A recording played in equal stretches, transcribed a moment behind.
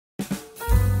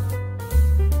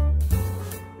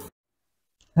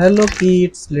Hello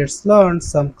kids, let's learn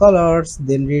some colors,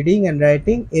 then reading and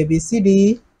writing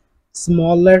ABCD.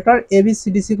 Small letter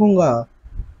ABCD सीखूंगा.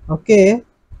 Okay,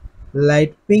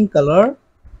 light pink color,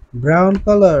 brown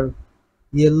color,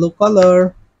 yellow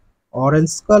color,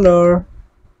 orange color,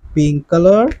 pink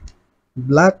color,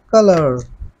 black color,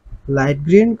 light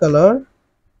green color,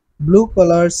 blue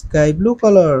color, sky blue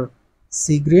color,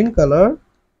 sea green color,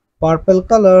 purple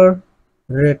color,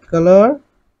 red color,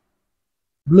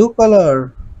 blue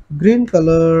color, green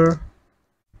color.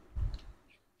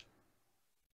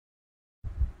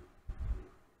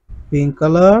 Pink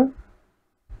color.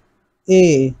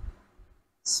 A.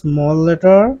 Small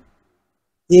letter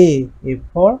A. A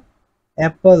for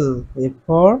apple. A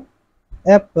for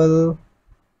apple.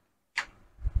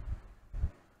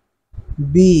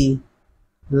 B.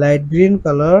 Light green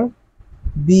color.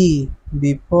 B.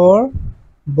 B for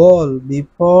ball. B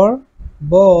for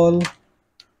ball.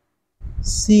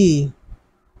 C.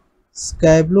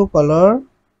 Sky blue color.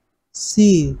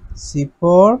 C. C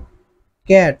for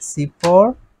cat. C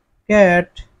for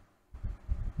cat.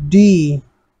 D.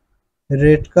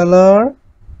 Red color.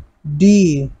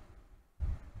 D.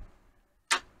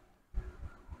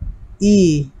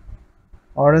 E.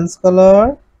 Orange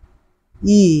color.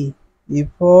 E. E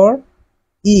for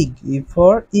egg. E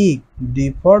for egg.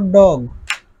 D for dog.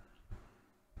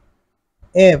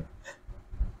 F.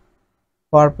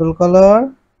 Purple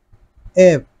color.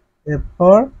 F. F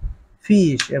for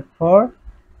fish. F for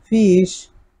fish.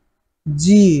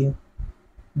 G.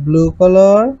 Blue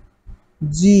color.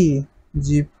 G.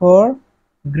 G for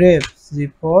grapes. G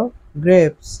for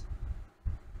grapes.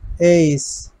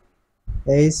 H.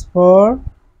 H for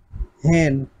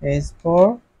hen. H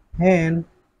for hen.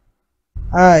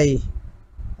 I.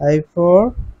 I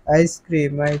for ice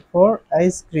cream. I for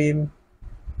ice cream.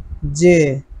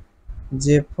 J.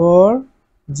 J for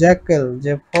jackal.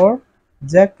 J for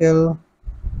jackal.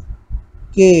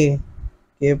 K.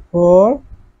 K for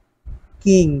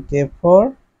king. K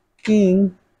for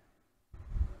king.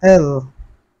 L.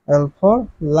 L for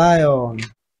lion.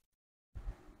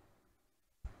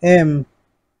 M.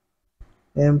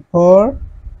 M for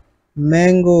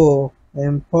mango.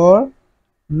 M for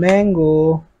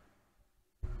mango.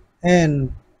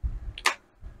 N.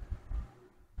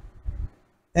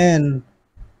 N.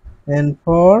 N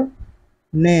for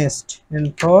nest.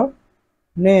 N for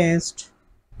nest.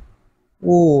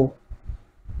 O.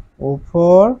 O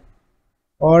for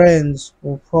orange.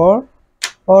 O for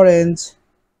orange.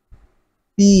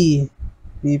 P.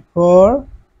 P for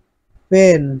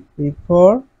pen. P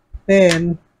for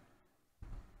pen.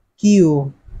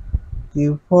 Q.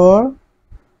 Q for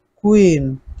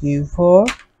queen. Q for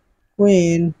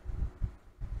queen.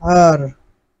 R.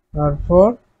 R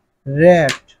for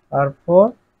rat. R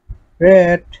for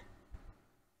rat.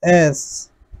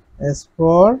 S. S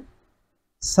for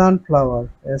sunflower.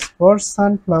 S for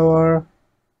sunflower.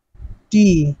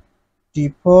 T.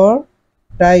 T for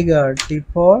tiger. T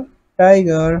for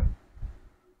tiger.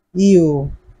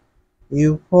 U.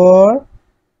 U for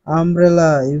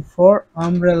umbrella. U for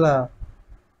umbrella.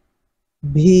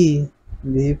 V.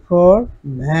 V for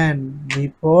van.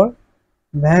 V for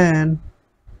van.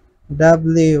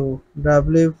 W.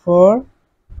 W for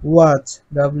watch.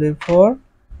 W for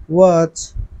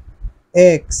watch.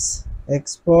 X.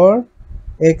 X for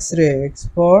X-ray. X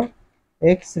for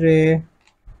X-ray.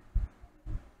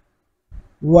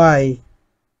 Y.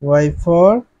 Y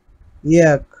for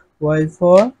yak. Y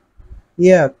for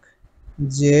yak.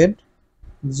 Z.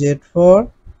 Z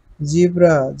for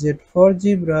zebra. Z for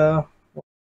zebra.